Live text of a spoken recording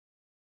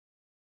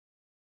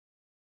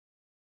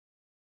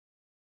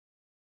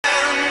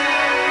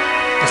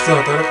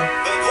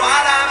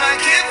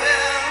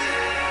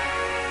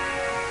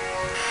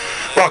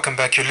Welcome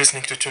back, you're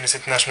listening to Tunis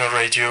International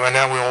Radio, and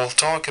now we will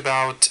talk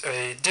about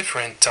a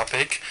different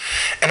topic.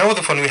 And over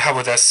the phone we have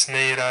with us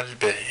Neira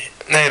Al-Bey.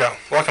 Neira,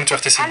 welcome to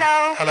FTC.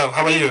 Hello. Hello,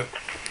 how are you?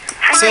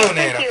 So,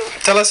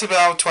 Neira, tell us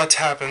about what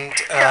happened.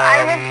 So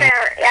I was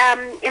there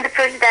in the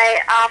first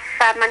day of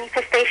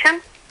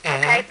manifestation,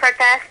 okay,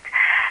 protest.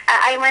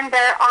 I went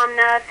there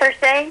on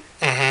Thursday.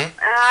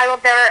 I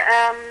was there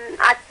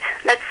at,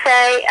 let's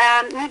say,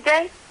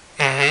 midday.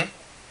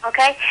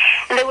 Okay,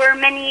 and there were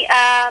many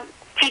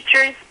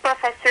teachers,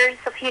 professors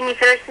of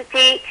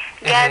university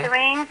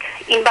gathering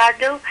in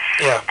Bardo.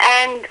 Yeah.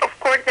 And of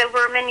course there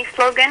were many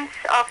slogans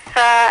of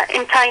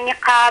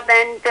anti-Niqab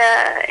and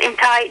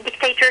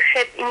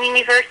anti-dictatorship in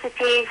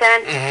universities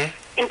and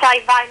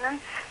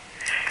anti-violence.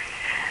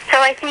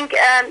 So I think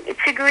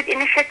it's a good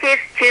initiative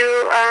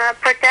to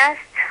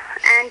protest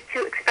and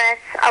to express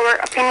our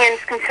opinions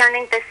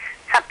concerning this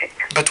subject.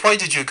 But why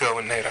did you go,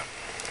 Neira?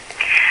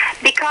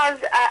 Because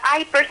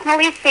I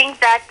personally think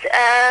that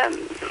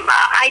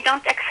I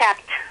don't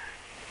accept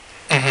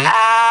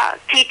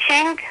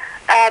teaching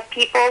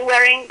people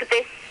wearing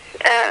this,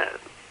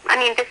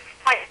 this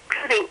type of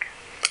clothing.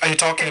 Are you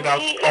talking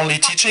about only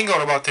teaching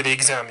or about the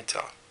exam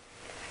itself?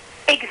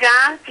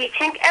 Exam,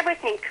 teaching,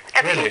 everything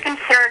Really?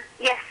 concerned,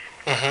 yes.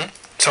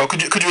 So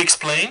could you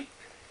explain?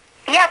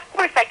 Yeah, of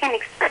course I can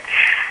explain.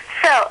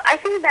 So I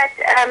think that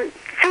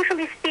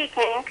socially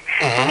speaking,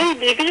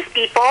 maybe these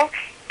people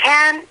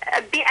can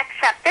be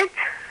accepted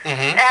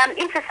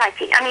in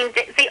society. I mean,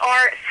 they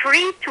are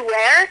free to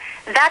wear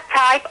that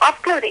type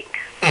of clothing.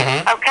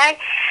 Okay?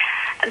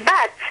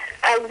 But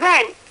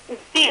when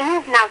we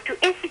move now to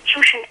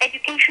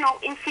educational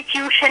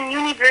institution,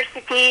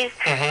 universities,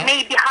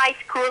 maybe high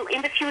school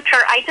in the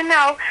future, I don't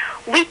know,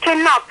 we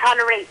cannot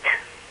tolerate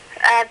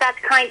that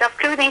kind of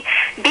clothing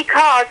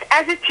because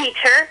as a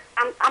teacher,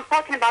 I'm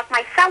talking about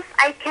myself,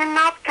 I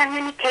cannot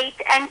communicate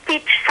and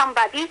teach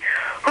somebody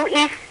who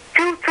is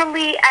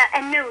totally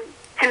unknown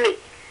to me.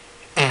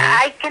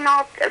 I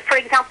cannot, for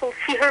example,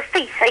 see her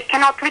face. I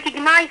cannot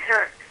recognize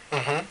her.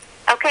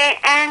 Okay,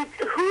 and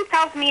who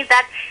tells me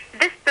that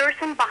this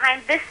person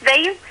behind this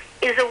veil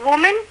is a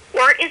woman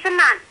or is a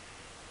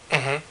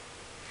man?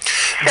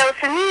 So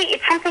for me,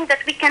 it's something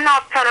that we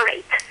cannot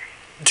tolerate.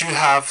 Do you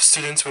have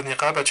students with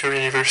niqab at your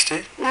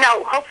university?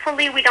 No,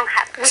 hopefully we don't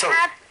have.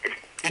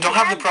 You don't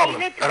have the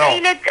problem at all?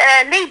 Veiled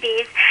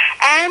ladies,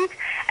 and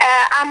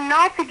I'm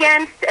not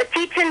against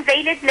teaching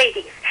veiled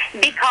ladies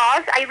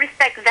because I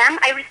respect them.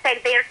 I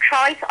respect their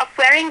choice of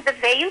wearing the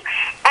veil,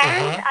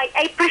 and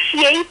I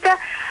appreciate.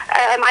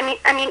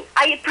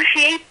 I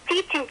appreciate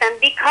teaching them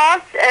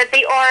because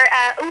they are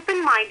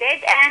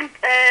open-minded, and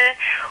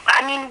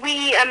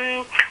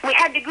we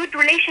had a good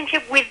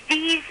relationship with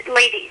these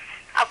ladies.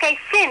 Okay,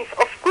 since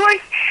of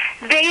course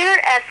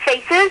their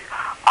faces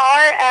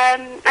are,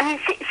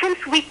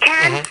 since we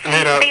can see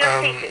their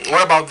faces.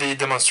 What about the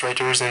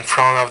demonstrators in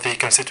front of the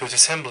Constituent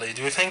Assembly?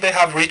 Do you think they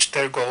have reached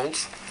their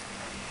goals?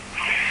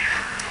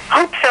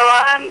 Hope so.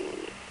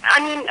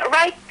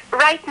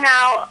 Right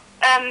now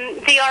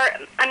they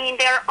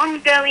are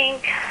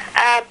ongoing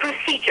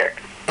procedure.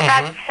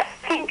 But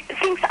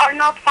things are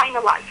not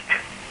finalized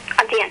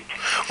at the end.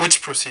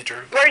 Which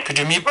procedure? Could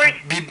you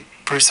be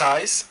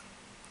precise?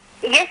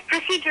 Yes,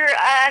 procedure,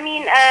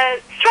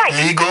 strike.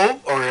 Legal,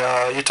 or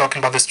you're talking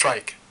about the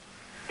strike?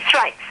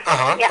 Strikes.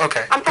 Yeah.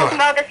 Okay. I'm talking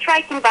about the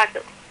strike in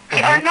Bardo.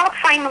 They are not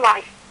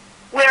finalized.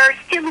 We're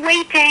still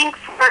waiting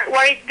for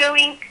where it's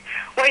going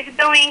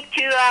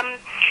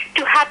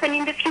to happen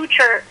in the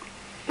future.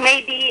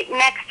 Maybe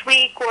next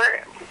week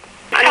or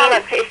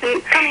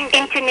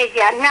in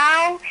Tunisia.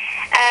 Now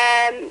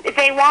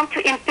they want to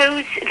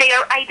impose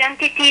their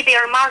identity,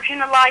 their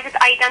marginalized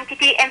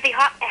identity, and they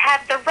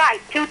have the right,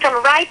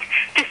 total right,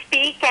 to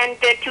speak and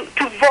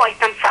to voice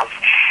themselves.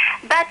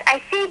 But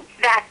I think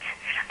that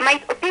my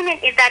opinion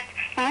is that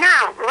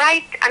now,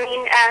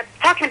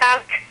 talking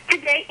about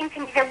today in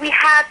Tunisia, we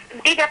have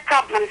bigger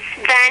problems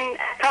than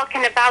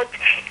talking about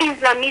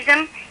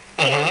Islamism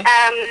in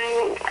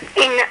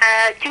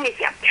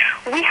Tunisia.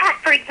 We had,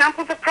 for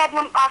example, the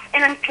problem of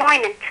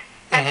unemployment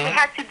that we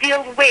had to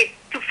deal with,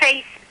 to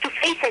face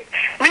it.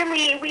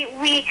 Really,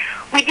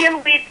 we deal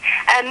with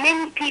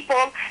many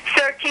people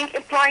searching,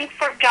 applying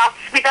for jobs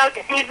without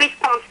any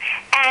response.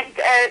 And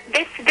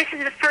this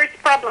is the first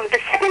problem. The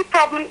second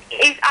problem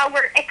is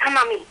our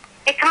economy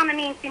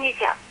in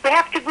Tunisia. We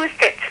have to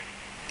boost it.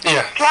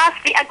 Yeah. Plus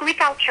the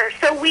agriculture.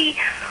 So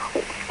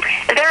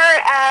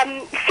there are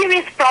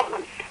serious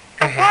problems.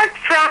 Apart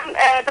from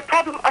the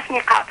problem of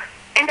niqab.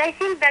 And I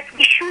think that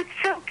we should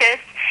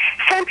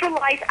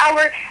centralize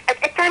our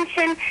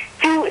attention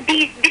to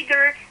these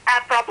bigger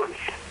problems.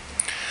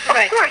 Of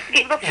course,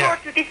 give the floor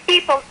to these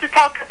people to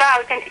talk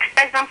about and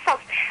express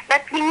themselves,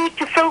 but we need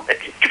to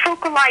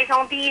focalize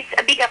on these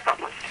bigger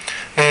problems.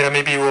 Naira,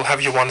 maybe we'll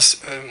have you one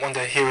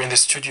day here in the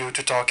studio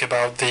to talk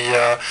about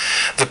the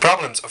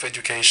problems of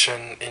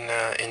education in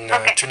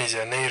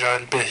Tunisia. Naira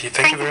Al-Behi,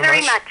 thank you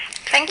very much.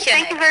 Thank you.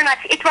 Thank you very much.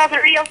 It was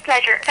a real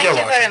pleasure. Thank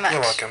you very much.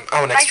 You're welcome.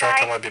 Our next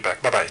track, and we'll be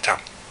back. Bye-bye. Ciao.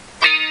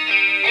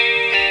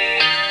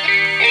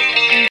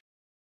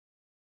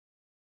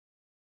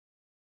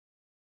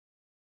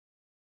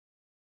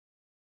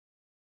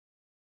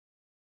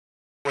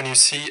 When you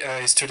see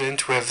a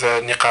student with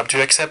niqab, do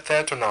you accept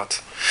that or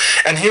not?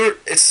 And here,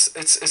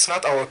 it's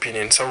not our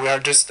opinion, so we are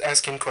just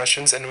asking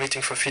questions and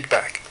waiting for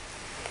feedback.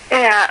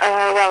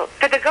 Yeah, well,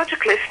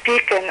 pedagogically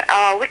speaking,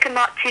 we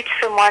cannot teach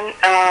someone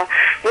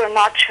we're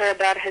not sure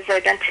about his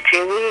identity.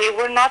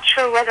 We're not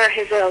sure whether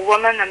he's a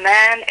woman, a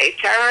man, a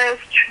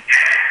terrorist.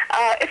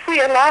 If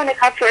we allow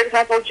niqab, for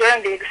example,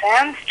 during the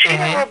exams,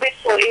 cheating will be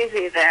so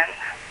easy then.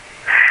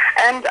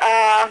 And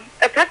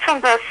apart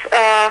from this,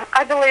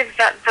 I believe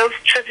that those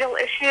trivial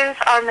issues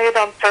are made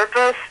on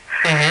purpose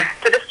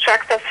to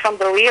distract us from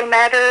the real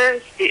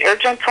matters, the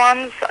urgent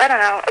ones. I don't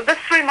know. This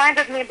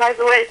reminded me, by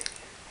the way,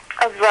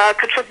 of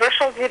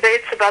controversial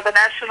debates about the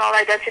national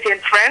identity in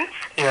France.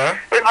 Yeah.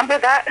 Remember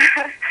that?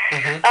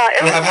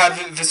 We have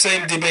had the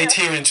same debate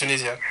here in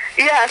Tunisia.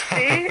 Yeah,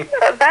 see?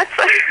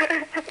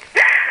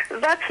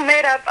 That's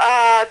made up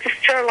to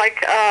stir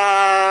like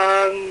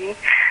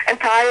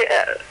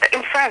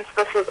in France.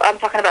 I'm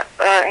talking about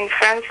in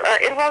France.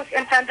 It was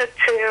intended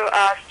to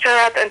stir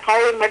up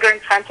entire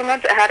migrant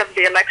sentiment ahead of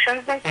the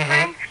elections in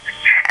spring.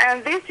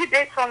 And these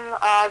debates on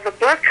the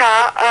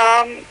burqa,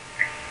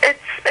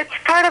 it's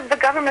part of the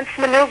government's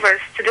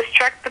maneuvers to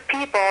distract the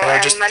people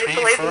and just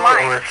manipulate 3, 4, the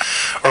mind.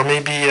 or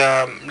maybe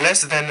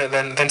less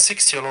than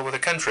 60 all over the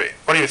country.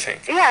 What do you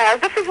think? Yeah,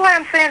 this is why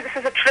I'm saying this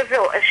is a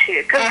trivial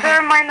issue, because they're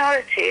a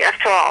minority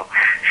after all.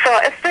 So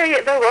if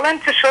they're willing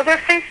to show their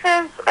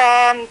faces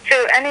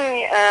to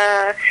any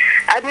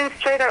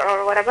administrator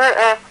or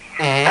whatever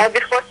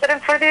before sitting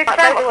for the exam.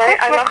 By the way,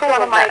 I left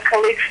one of my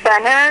colleagues'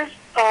 banners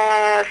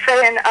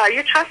saying,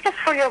 you trust us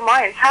for your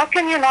minds. How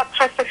can you not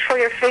trust us for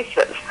your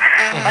faces?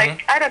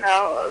 Like, I don't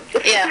know.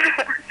 Yeah.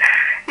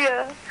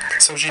 Yeah.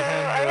 So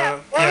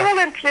we're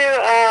willing to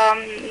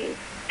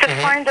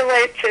find a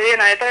way to,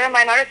 they're a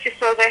minority,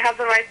 so they have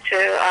the right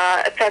to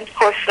attend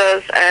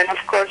courses and, of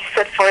course,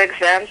 sit for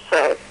exams.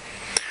 So.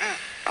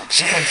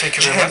 Jihan, thank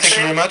you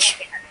very much.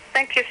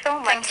 Thank you so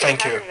much for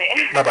having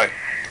me. Bye-bye.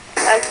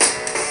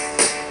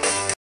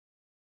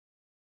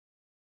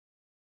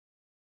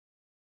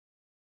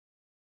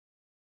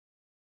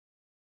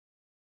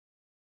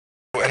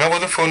 And over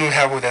the phone we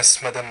have with us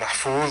Madame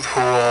Mahfouz,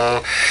 who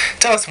will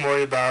tell us more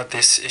about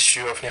this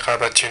issue of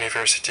niqab at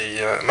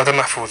university. Madame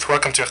Mahfouz,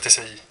 welcome to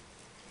RTCI.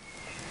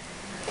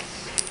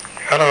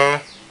 Hello.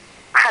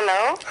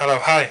 Hello. Hello,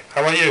 hi,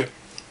 how are you?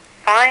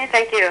 Fine,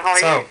 thank you. How are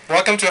you? So,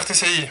 welcome to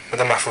RTCI,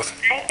 Madame Mahfouz.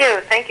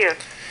 Thank you.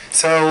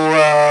 So,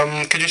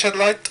 could you shed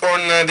light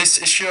on this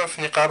issue of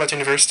niqab at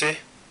university?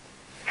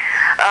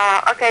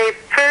 Okay,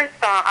 first,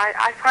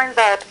 I find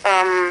that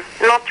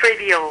not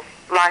trivial,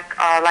 like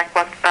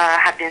what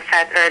had been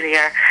said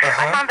earlier.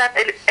 I found that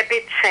a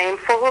bit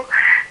shameful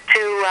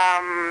to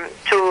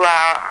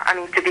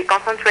be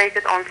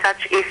concentrated on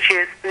such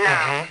issues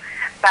now.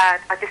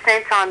 But at the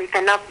same time, you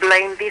cannot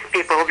blame these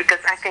people, because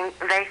I think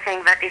they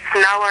think that it's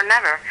now or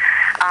never.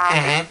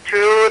 It's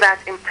true that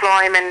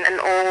employment and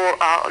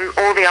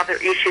all the other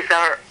issues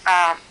are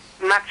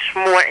much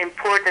more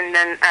important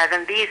than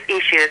these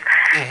issues.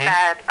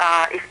 That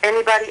if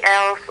anybody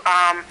else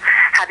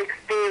had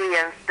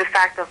experienced the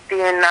fact of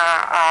being,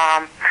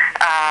 of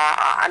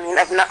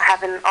not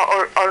having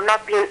or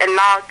not being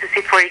allowed to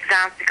sit for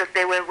exams because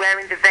they were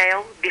wearing the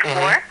veil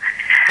before,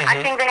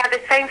 I think they have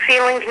the same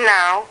feeling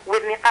now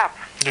with niqab.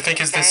 Do you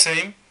think it's the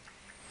same?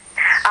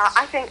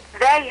 I think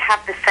they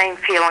have the same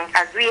feeling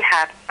as we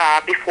had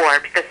before,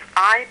 because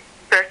I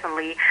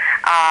personally,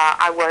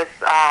 I was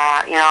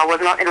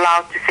not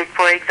allowed to sit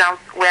for exams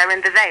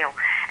wearing the veil,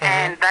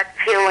 and that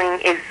feeling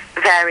is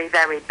very,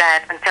 very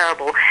bad and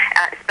terrible,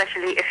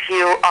 especially if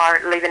you are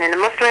living in a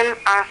Muslim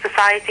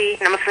society,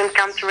 in a Muslim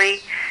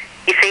country.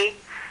 You see,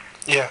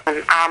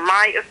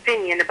 my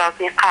opinion about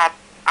niqab,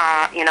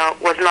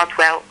 was not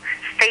well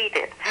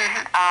stated.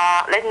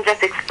 Let me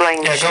just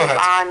explain. Yeah, go ahead.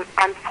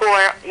 I'm for,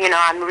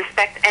 I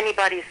respect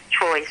anybody's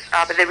choice,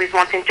 but there is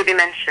one thing to be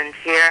mentioned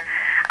here.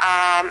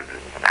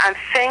 I'm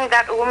saying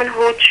that a woman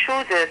who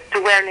chooses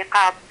to wear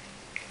niqab,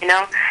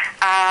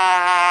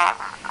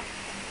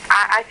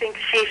 I think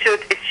she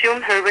should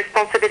assume her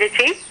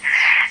responsibility,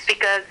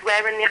 because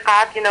wearing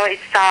niqab,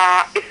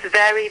 it's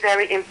very,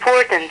 very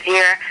important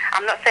here.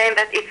 I'm not saying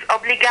that it's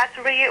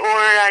obligatory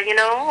or,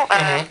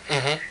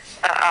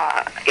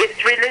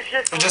 it's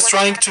religious. We're just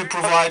trying to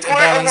provide a for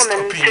balanced a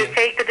woman opinion. to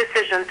take the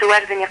decision to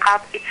wear the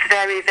niqab, it's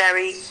very,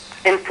 very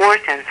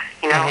important,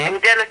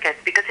 and delicate,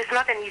 because it's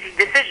not an easy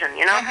decision,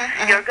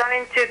 You're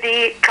going to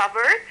be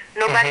covered,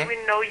 nobody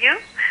will know you,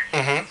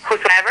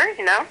 whosoever,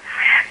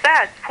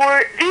 But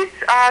for these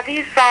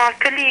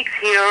colleagues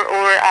here,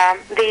 or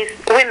these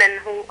women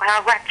who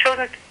have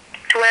chosen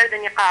to wear the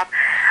niqab,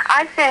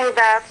 I think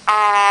that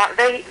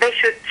they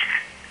should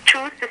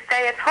choose to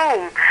stay at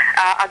home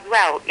as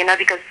well,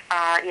 because,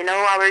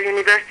 our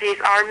universities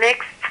are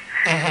mixed.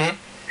 Mm-hmm.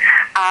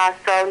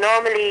 So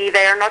normally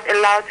they are not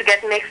allowed to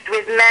get mixed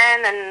with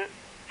men and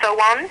so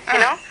on,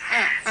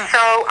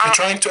 So You're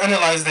trying to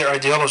analyze their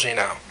ideology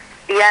now.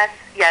 yes.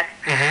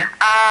 Mm-hmm.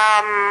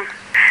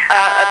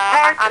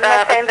 I'm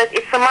not saying that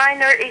it's a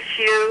minor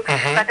issue,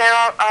 but there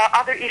are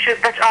other issues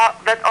that are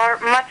that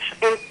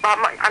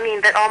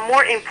are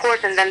more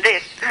important than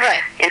this.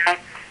 Right.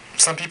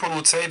 Some people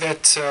would say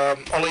that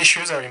all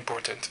issues are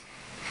important,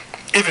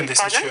 even this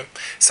Pardon? issue.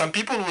 Some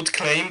people would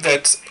claim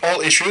that all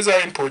issues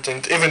are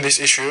important, even this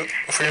issue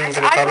of wearing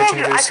the I niqab at told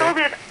university.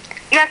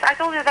 you. I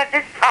told you that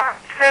this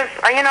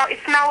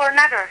it's now or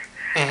never.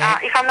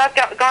 If I'm not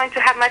going to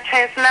have my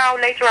chance now,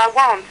 later I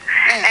won't.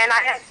 And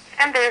I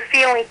understand their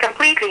feeling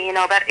completely,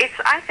 but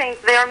I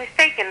think they are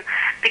mistaken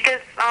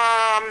because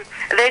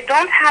they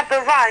don't have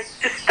the right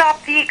to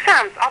stop the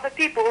exams. Other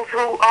people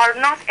who are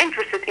not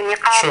interested in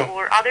niqab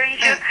or other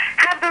issues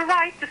have the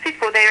right to sit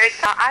for their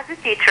exam. As a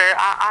teacher,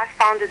 I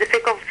found the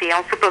difficulty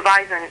on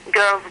supervising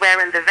girls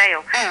wearing the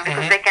veil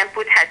because they can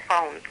put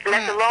headphones,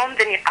 let alone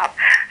the niqab.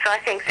 So I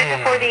think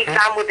sitting for the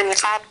exam with the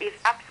niqab is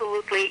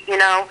absolutely,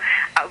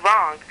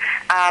 wrong.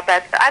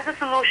 But as a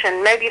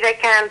solution, maybe they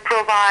can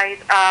provide,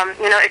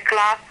 a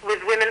class with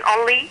women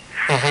only,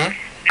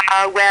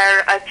 where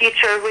a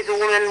teacher with a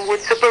woman would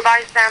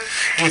supervise them.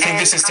 Do you think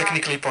this is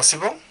technically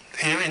possible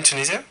here in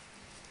Tunisia?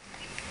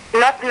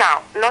 Not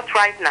now, not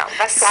right now.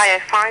 That's why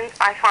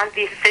I find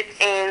these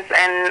sit-ins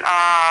and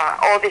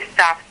all this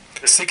stuff.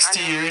 60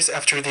 years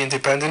after the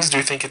independence, do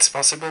you think it's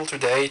possible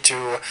today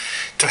to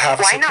have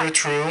a Why not?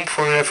 separate room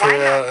for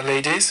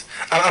ladies?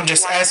 I'm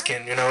just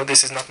asking,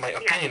 this is not my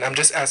opinion. I'm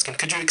just asking.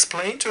 Could you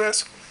explain to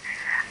us?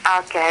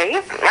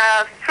 Okay.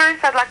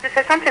 First, I'd like to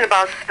say something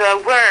about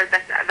the word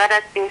that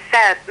has been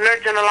said,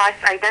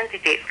 marginalized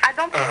identities. I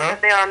don't think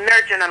that they are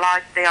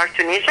marginalized. They are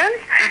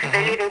Tunisians.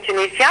 They live in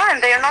Tunisia,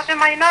 and they are not a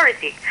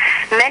minority.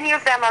 Many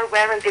of them are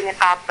wearing the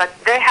niqab, but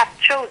they have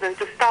chosen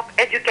to stop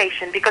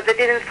education because they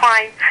didn't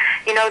find,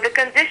 the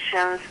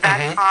conditions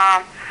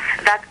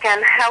that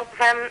can help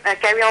them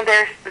carry on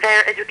their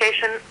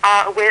education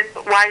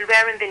while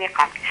wearing the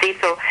niqab. See,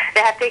 so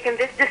they have taken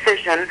this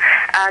decision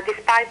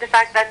despite the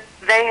fact that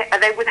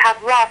they would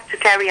have loved to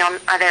carry on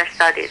their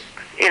studies.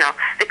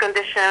 The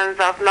conditions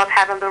of not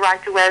having the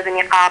right to wear the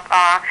niqab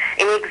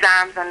in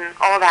exams and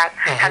all that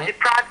have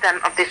deprived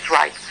them of this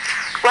right.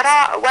 What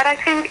I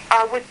think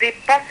would be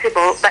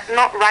possible, but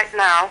not right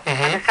now,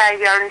 as I say,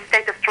 we are in a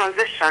state of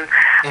transition.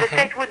 The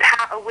state would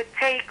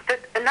take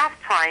enough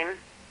time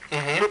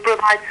to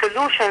provide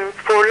solutions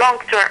for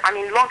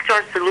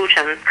long-term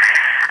solutions,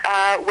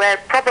 where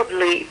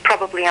probably,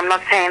 I'm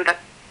not saying that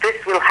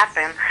this will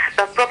happen,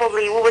 but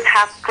probably we would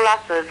have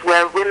classes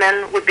where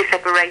women would be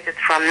separated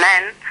from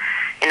men,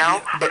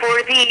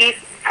 for these.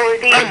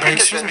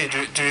 Excuse me,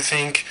 do you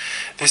think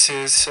this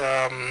is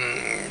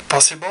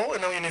possible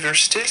in our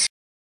universities?